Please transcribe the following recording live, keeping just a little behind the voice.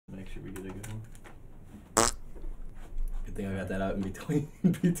Should we get a good one? Good thing I got that out in between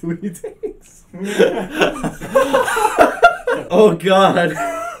takes. Oh God.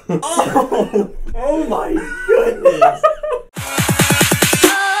 Oh my goodness.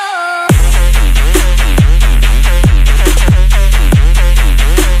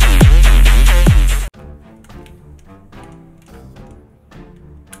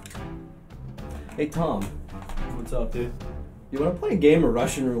 Hey Tom. What's up, dude? You want to play a game of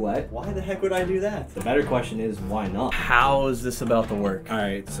Russian roulette? Why the heck would I do that? The better question is, why not? How is this about to work?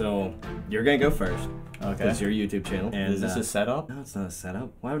 Alright, so you're gonna go first. Okay. It's your YouTube channel. And is this a setup? No, it's not a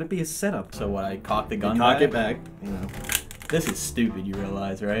setup. Why would it be a setup? So what, I cock the gun Cock back? it back, you know. This is stupid, you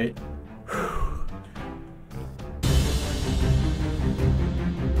realize, right?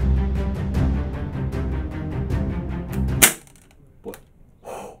 What?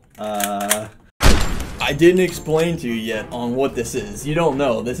 I didn't explain to you yet on what this is. You don't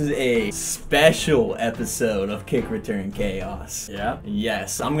know. This is a special episode of Kick Return Chaos. Yeah?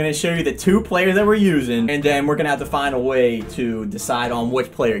 Yes, I'm gonna show you the two players that we're using, and then we're gonna have to find a way to decide on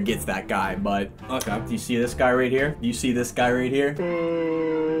which player gets that guy. But Okay. do you see this guy right here? Do you see this guy right here?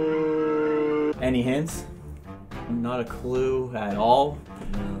 Any hints? Not a clue at all.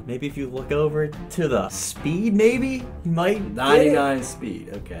 No. Maybe if you look over to the speed, maybe you might. 99 speed,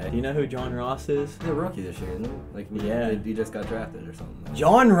 okay. Do you know who John Ross is? He's a rookie this year, isn't he? Like, Yeah. he just got drafted or something.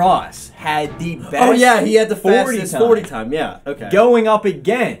 John Ross had the best. Oh yeah, he had the 40 fastest time. 40 time. Yeah, okay. Going up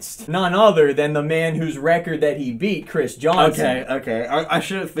against none other than the man whose record that he beat, Chris Johnson. Okay. I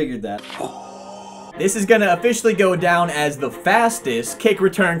should have figured that. This is gonna officially go down as the fastest kick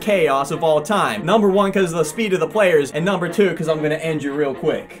return chaos of all time. Number one, because of the speed of the players, and number two, because I'm gonna end you real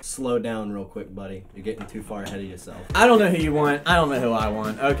quick. Slow down real quick, buddy. You're getting too far ahead of yourself. I don't know who you want. I don't know who I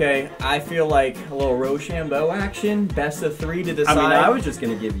want. Okay, I feel like a little Rochambeau action, best of three to decide. I mean, I was just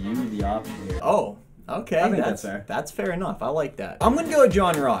gonna give you the option here. Oh. Okay, I think that's fair. That's fair enough. I like that. I'm gonna go with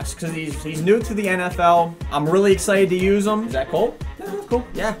John Ross because he's new to the NFL. I'm really excited to use him. Is that cool? Yeah, that's cool.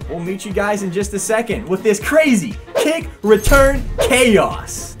 Yeah, we'll meet you guys in just a second with this crazy kick return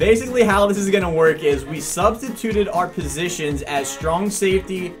chaos. Basically, how this is gonna work is we substituted our positions as strong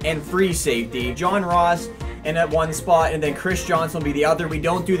safety and free safety. John Ross in at one spot, and then Chris Johnson will be the other. We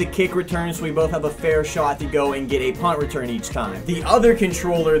don't do the kick return, so we both have a fair shot to go and get a punt return each time. The other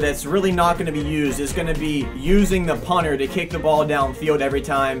controller that's really not going to be used is going to be using the punter to kick the ball downfield every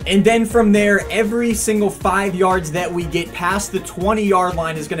time. And then from there, every single 5 yards that we get past the 20-yard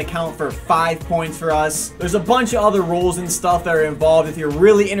line is going to count for 5 points for us. There's a bunch of other rules and stuff that are involved. If you're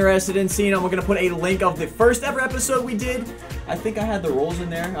really interested in seeing them, we're going to put a link of the first ever episode we did. I think I had the rules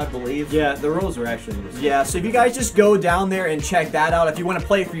in there, I believe. Yeah, the rules were actually in this. Yeah, so if you guys just go down there and check that out, if you want to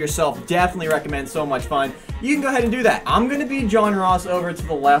play it for yourself, definitely recommend. So much fun. You can go ahead and do that. I'm going to be John Ross over to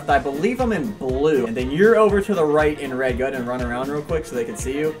the left. I believe I'm in blue. And then you're over to the right in red. Go ahead and run around real quick so they can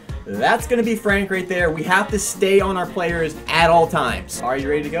see you. That's going to be Frank right there. We have to stay on our players at all times. Are you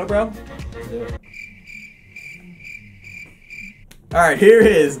ready to go, bro? Let's do it. Alright, here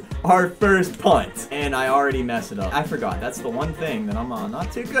is our first punt. And I already messed it up. I forgot. That's the one thing that I'm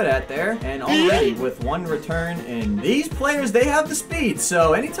not too good at there. And already with one return, and these players, they have the speed.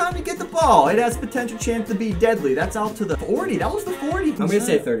 So anytime you get the ball, it has potential chance to be deadly. That's out to the 40. That was the 40. I'm going to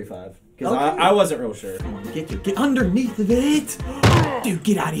say 35. Because Okay. I wasn't real sure. Come on, get underneath of it. Dude,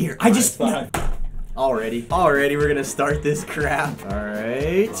 get out of here. I just... Already we're going to start this crap.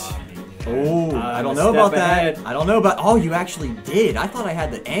 Alright. Oh, I don't know about that. I don't know about... Oh, you actually did. I thought I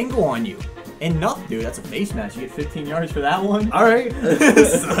had the angle on you. And nothing, dude. That's a face mask. You get 15 yards for that one. All right.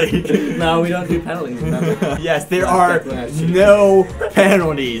 No, we don't do penalties. Remember? Yes, there are no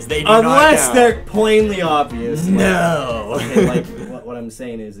penalties. They do Unless not they're plainly obvious. No. Okay, like what I'm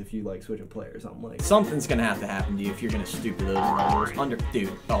saying is, if you like switch a player or something like. Something's gonna have to happen to you if you're gonna stoop to those levels.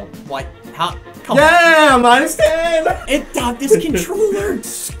 Dude. Oh, what? How? Come on. Yeah, -10. This controller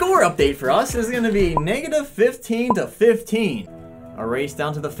score update for us is gonna be -15 to 15. A race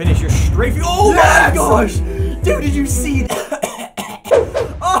down to the finish. You're straight. Oh yes! my gosh, dude! Did you see that?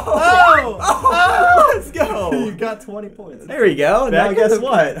 Let's go. You got 20 points. There we go. Now guess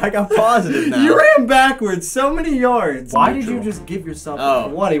what? I got positive now. You ran backwards so many yards. Why did you just give yourself a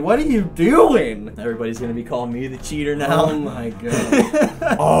 20? What are you doing? Everybody's gonna be calling me the cheater now. Oh my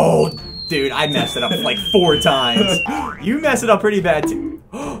god. Oh, dude, I messed it up like 4 times. You messed it up pretty bad too.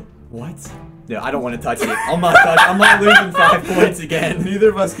 What? No, I don't want to touch it. I'm not losing 5 points again. Neither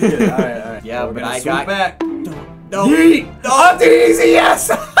of us can get it. All right. Yeah, well, but I got back. No. Yeet! Oh, easy, yes!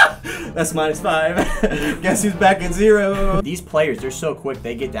 That's -5. Guess who's back at 0? These players, they're so quick.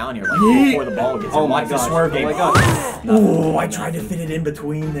 They get down here like before the ball gets. Oh my gosh! Oh my gosh! Oh, I tried to fit it in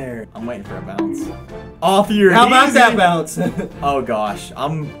between there. I'm waiting for a bounce. Off your. How about that bounce? Oh gosh,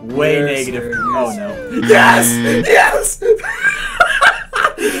 I'm way negative. Oh no. Yes! Yes!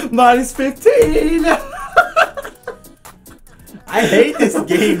 -15. I hate this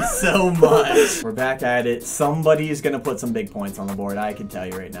game so much. We're back at it. Somebody is going to put some big points on the board. I can tell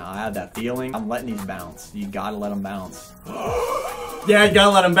you right now. I have that feeling. I'm letting these bounce. You got to let them bounce. Yeah, you got to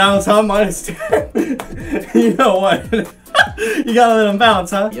let them bounce, huh? -10. You know what? You got to let them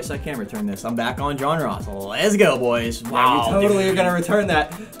bounce, huh? Yes, I can return this. I'm back on John Ross. Let's go, boys. Wow. You totally are going to return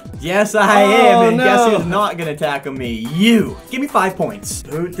that. Yes, I am, and guess who's not gonna tackle me? You! Give me 5 points.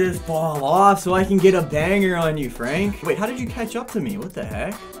 Boot this ball off so I can get a banger on you, Frank. Wait, how did you catch up to me? What the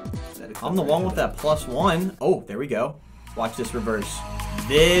heck? I'm the one with that +1. Oh, there we go. Watch this reverse.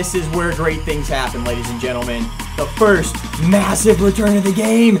 This is where great things happen, ladies and gentlemen. The first massive return of the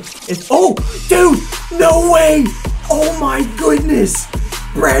game is... Oh, dude! No way! Oh my goodness!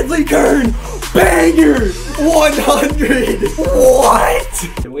 Bradley Kern! Banger! 100! What?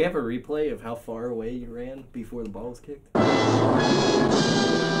 Did we have a replay of how far away you ran before the ball was kicked?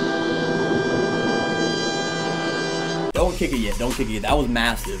 Don't kick it yet. Don't kick it yet. That was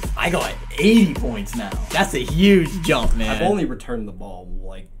massive. I got 80 points now. That's a huge jump, man. I've only returned the ball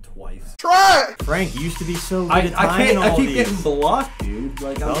like twice. Try! Frank used to be so good at timing all I keep these. getting blocked, dude.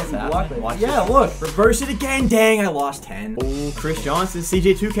 Like, I'm getting blocked. Yeah, look. Reverse it again. Dang, I lost 10. Oh, Chris Johnson,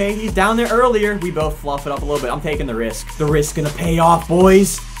 CJ2K. He's down there earlier. We both fluff it up a little bit. I'm taking the risk. The risk's gonna pay off,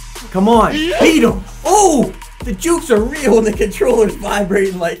 boys. Come on. Beat him. Oh, the jukes are real and the controller's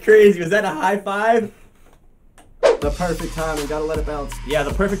vibrating like crazy. Was that a high five? The perfect time. We gotta let it bounce. Yeah,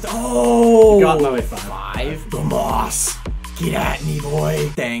 the perfect. Oh! You got my 5. The moss. Get at me,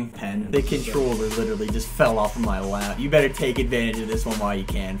 boy. Dang, pen. The controller literally just fell off of my lap. You better take advantage of this one while you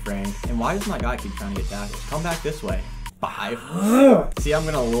can, Frank. And why does my guy keep trying to get tackles? Come back this way. 5. See, I'm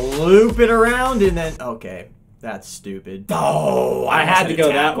gonna loop it around and then... Okay. That's stupid. Oh, I had to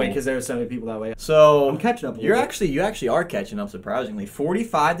go that way because there were so many people that way. So I'm catching up. You actually are catching up surprisingly.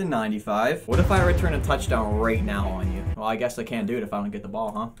 45 to 95. What if I return a touchdown right now on you? Well, I guess I can't do it if I don't get the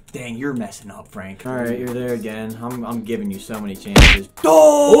ball, huh? Dang, you're messing up, Frank. All right, you're there again. I'm giving you so many chances.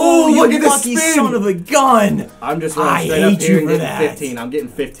 Oh, you look at this lucky spin! Son of a gun! I'm just running straight up here and getting that. 15. I'm getting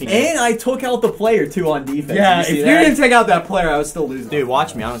 15. And I took out the player too on defense. Yeah, if you didn't take out that player, I was still losing. Dude,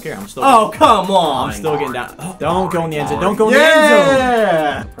 watch me. I don't care. I'm still. Oh, come on! I'm still getting down. Don't go in the end zone. Don't go in the end zone.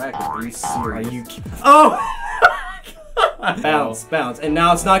 Yeah! Practice. Are you serious? Are you? Oh! Bounce, bounce. And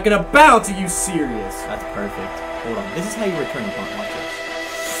now it's not gonna bounce. Are you serious? That's perfect. Hold on. This is how you return the punt. Watch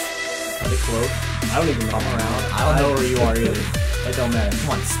this. Are they close? I don't even come around. I don't know where you are either. It don't matter.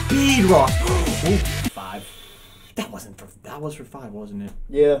 Come on, speed rock. 5. That was for 5, wasn't it?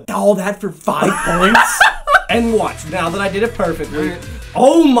 Yeah. All that for 5 points? And watch, now that I did it perfectly.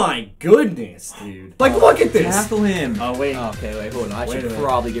 Oh my goodness, dude. Like, look at this. Tackle him. Oh, wait. Okay, wait, hold on. I should a minute.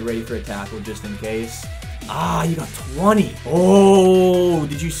 probably get ready for a tackle just in case. Ah, you got 20. Oh,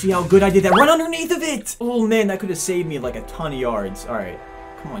 did you see how good I did that? Run underneath of it. Oh, man, that could have saved me like a ton of yards. All right.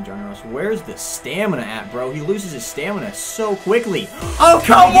 Come on, John Ross. Where's the stamina at, bro? He loses his stamina so quickly. Oh,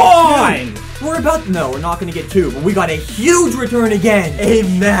 come on! We're about... No, we're not going to get 2, but we got a huge return again. A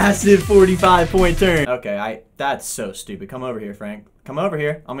massive 45-point turn. Okay, that's so stupid. Come over here, Frank. Come over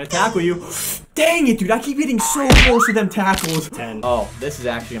here. I'm going to tackle you. Dang it, dude. I keep getting so close to them tackles. 10. Oh, this is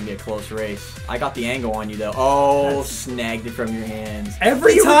actually going to be a close race. I got the angle on you, though. Oh, snagged it from your hands.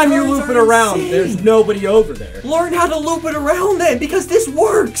 Every time you loop it around, there's nobody over there. Learn how to loop it around then, because this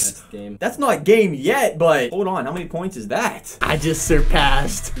works. That's game. That's not game yet, but hold on. How many points is that? I just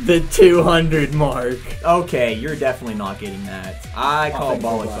surpassed the 200 mark. Okay, you're definitely not getting that. I call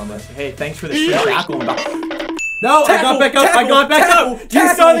bollocks on this. Hey, thanks for the free tackle. No, tackle, I got back up. I got back up.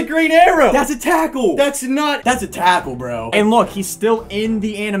 You saw the green arrow. That's a tackle. That's not. That's a tackle, bro. And look, he's still in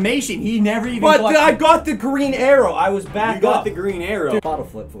the animation. He never even. But I got the green arrow. I was back up. You got the green arrow. Dude, bottle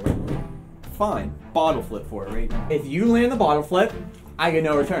flip for it. Fine. Bottle flip for it right now. If you land the bottle flip, I get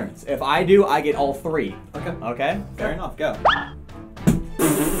no returns. If I do, I get all 3. Okay. Okay? Fair enough. Go.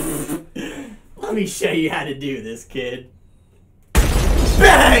 Let me show you how to do this, kid.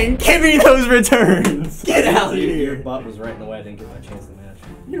 Bang! Give me those returns! Get out of here! Your butt was right in the way. I didn't get my chance to match.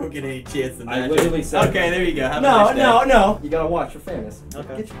 You don't get any chance to match. I literally said. Okay, there you go. Have no, a nice day. no. You gotta watch for fairness.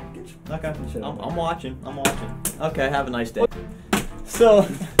 Okay. Okay. I'm watching. I'm watching. Okay, have a nice day. So...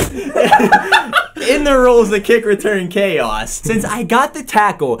 In the rules of kick return chaos, since I got the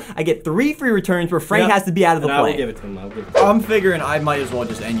tackle, I get 3 free returns where Frank has to be out of the play. I will give it to him. I'm figuring I might as well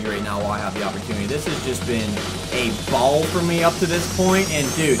just end you right now while I have the opportunity. This has just been a ball for me up to this point,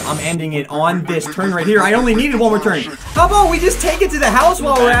 and dude, I'm ending it on this turn right here. I only needed 1 more turn. How about we just take it to the house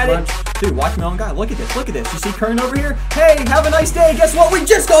while we're at it? Dude, watch my own guy. Look at this. Look at this. You see Kern over here? Hey, have a nice day. Guess what? We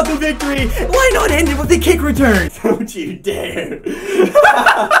just got the victory. Why not end it with the kick return? Don't you dare.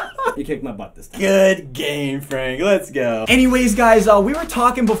 You kicked my butt this time. Good game, Frank. Let's go. Anyways, guys, we were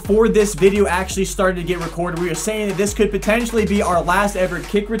talking before this video actually started to get recorded. We were saying that this could potentially be our last ever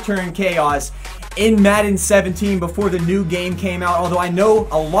kick return chaos in Madden 17 before the new game came out, although I know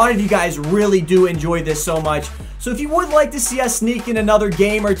a lot of you guys really do enjoy this so much. So if you would like to see us sneak in another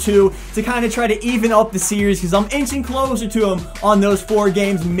game or two to kind of try to even up the series, because I'm inching closer to them on those 4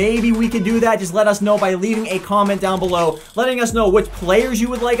 games, maybe we could do that. Just let us know by leaving a comment down below, letting us know which players you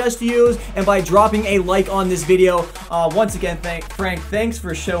would like us to use, and by dropping a like on this video. Once again, Frank, thanks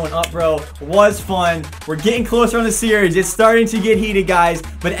for showing up, bro. It was fun. We're getting closer on the series. It's starting to get heated, guys.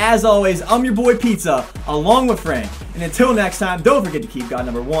 But as always, I'm your boy Pizza, along with Frank. And until next time, don't forget to keep God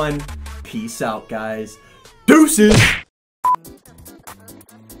number 1. Peace out, guys. Deuces!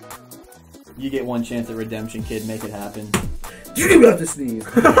 You get 1 chance at redemption, kid. Make it happen. You do have to sneeze.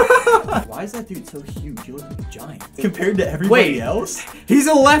 Why is that dude so huge? You look like a giant. Compared to everybody else? He's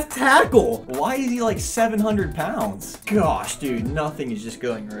a left tackle. Why is he like 700 pounds? Gosh, dude, nothing is just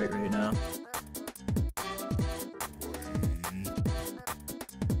going right now.